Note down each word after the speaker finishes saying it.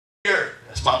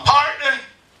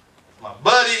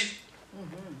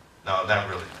not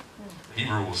really. He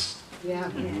rules. Yeah.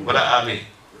 But I mean,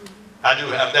 I do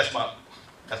have, that's my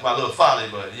little folly,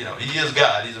 but you know, he is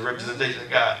God. He's a representation of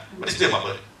God. But he's still my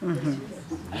buddy.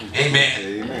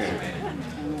 Amen.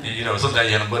 Amen. You know,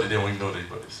 sometimes you have a buddy, they don't even know they're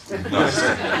buddies. No,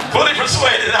 fully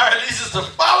persuaded, our release is to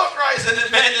follow Christ and the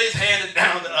mandates handed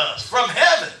down to us from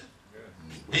heaven.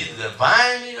 He's the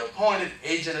divinely appointed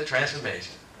agent of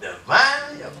transformation.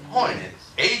 Divinely appointed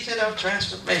agent of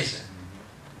transformation.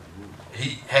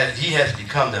 He has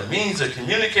become the means of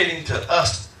communicating to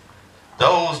us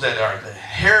those that are the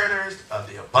inheritors of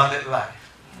the abundant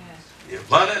life. The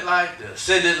abundant life, the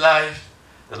ascended life,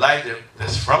 the life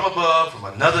that's from above, from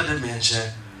another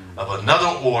dimension, of another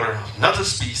order, another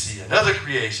species, another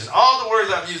creation. All the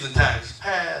words I've used in times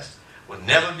past will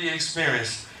never be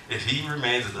experienced if he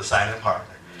remains as a silent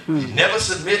partner. You never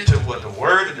submit to what the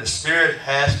Word and the Spirit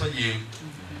has for you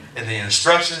and the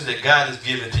instructions that God has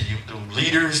given to you through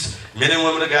leaders, men and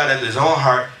women of God after his own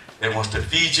heart that wants to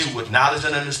feed you with knowledge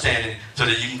and understanding so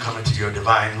that you can come into your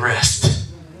divine rest.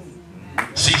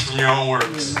 Cease from your own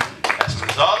works. That's what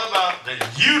it's all about,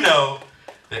 that you know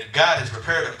that God has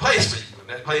prepared a place for you. And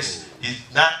that place,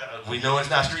 we know it's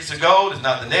not streets of gold, it's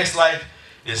not the next life,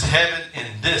 it's heaven in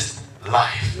this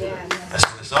life. That's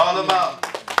what it's all about.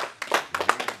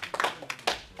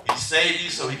 He saved you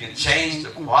so he can change the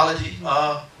quality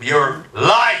of your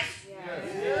life.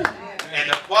 And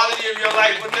the quality of your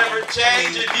life will never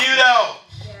change if you don't.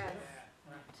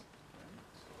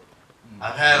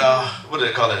 I've had what do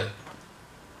they call it?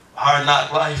 Hard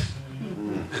knock life.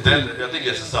 I think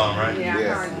it's a song, right?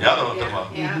 Yeah. Y'all know what I'm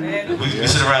talking about. We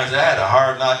sit around and say, I had a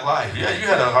hard knock life. Yeah, you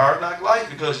had a hard knock life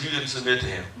because you didn't submit to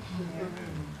him.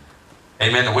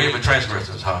 Amen. The way of a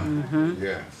transgressor is hard.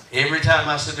 Every time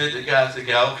I submit to God, I say,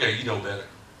 God, okay, you know better.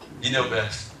 You know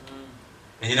best.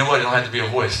 And you know what? It don't have to be a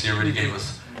voice. He already gave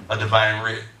us a divine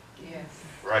writ.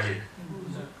 Right here.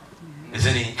 It's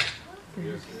in ink.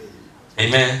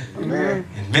 Amen.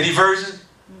 In many versions,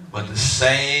 but the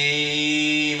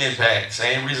same impact,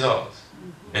 same results.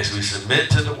 As we submit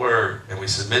to the Word and we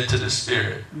submit to the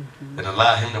Spirit and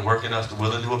allow him to work in us the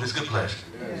will and do of his good pleasure,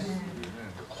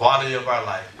 the quality of our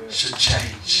life should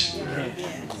change.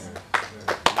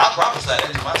 I prophesy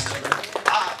that to myself.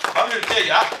 I'm here to tell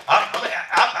you,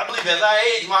 I believe as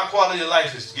I age, my quality of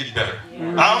life is getting better. I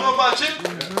don't know about you.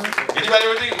 Anybody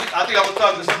ever think? I think I was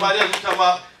talking to somebody else. We're talking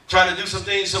about trying to do some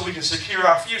things so we can secure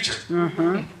our future.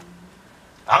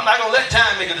 I'm not going to let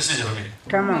time make a decision for me.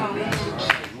 Come on.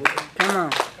 Come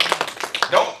on.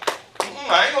 Nope.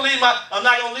 I'm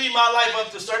not going to leave my life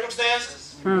up to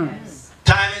circumstances,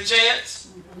 time and chance.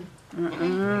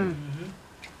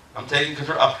 I'm taking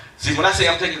control. See, when I say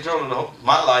I'm taking control of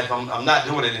my life, I'm not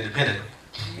doing it independently.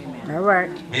 All right.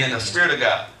 Me and the Spirit of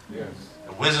God,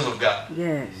 the wisdom of God,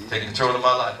 taking control of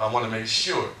my life. I want to make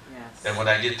sure that when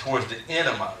I get towards the end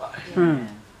of my life,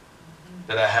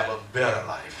 that I have a better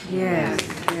life. Yes.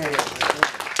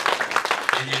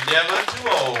 And you're never too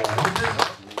old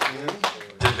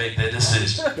to make that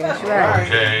decision. That's right.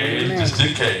 Okay, just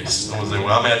in case. Someone say,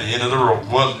 well, I'm at the end of the rope.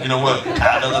 Well, you know what?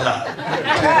 Tie another knot.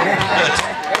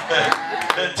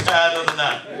 Tie another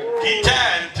knot. Keep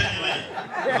tying until you leave.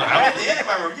 I'm at the end of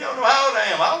my rope. You don't know how old I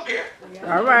am. I don't care.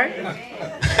 All right.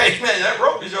 Amen. That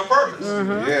rope is your purpose.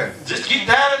 Just keep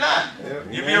tying the knot.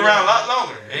 You'll be around a lot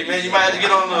longer. Amen. You might have to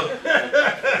get on the...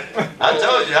 I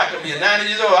told you, I could be 90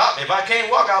 years old. If I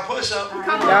can't walk, I'll push up. All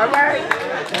right.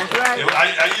 That's right.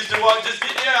 I used to walk, just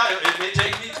get there. It may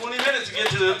take me 20 minutes to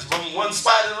get from one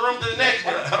spot in the room to the next.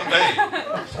 But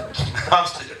I'm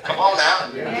still, come on now.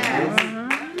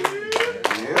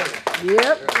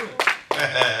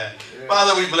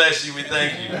 Father, we bless you. We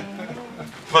thank you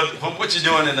for what you're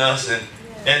doing in us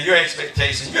and your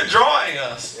expectation. You're drawing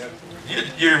us.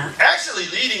 You're actually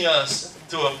leading us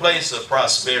to a place of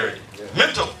prosperity,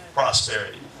 mental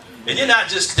prosperity. And you're not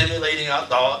just stimulating our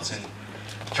thoughts and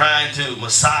trying to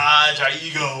massage our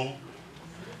ego,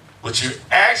 but you're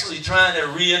actually trying to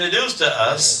reintroduce to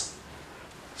us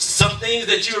some things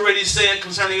that you already said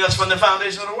concerning us from the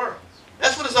foundation of the world.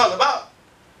 That's what it's all about.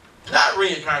 Not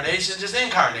reincarnation, just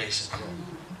incarnation.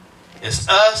 It's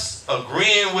us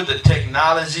agreeing with the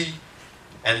technology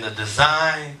and the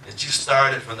design that you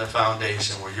started from the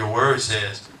foundation, where your word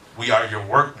says, we are your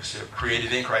workmanship,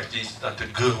 created in Christ Jesus unto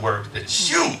good works that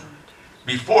you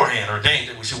beforehand ordained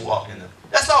that we should walk in them.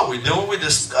 That's all we're doing. We're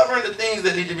discovering the things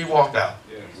that need to be walked out.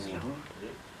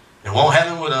 It won't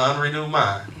happen with an unrenewed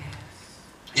mind.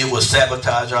 It will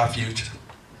sabotage our future.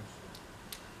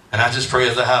 And I just pray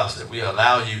as a house that we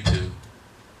allow you to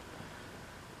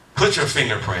put your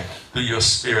fingerprint through your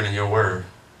Spirit and your word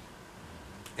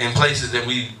in places that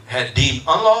we had deemed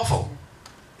unlawful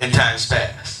in times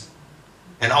past.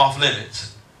 and off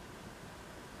limits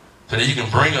so that you can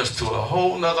bring us to a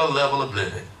whole nother level of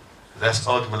living. That's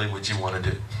ultimately what you want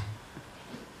to do.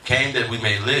 Came that we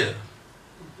may live,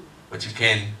 but you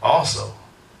can also,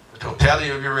 the totality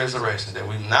of your resurrection, that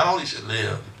we not only should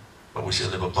live, but we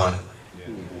should live abundantly.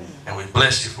 And we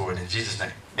bless you for it in Jesus'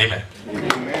 name. Amen.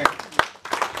 Amen.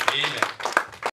 Amen.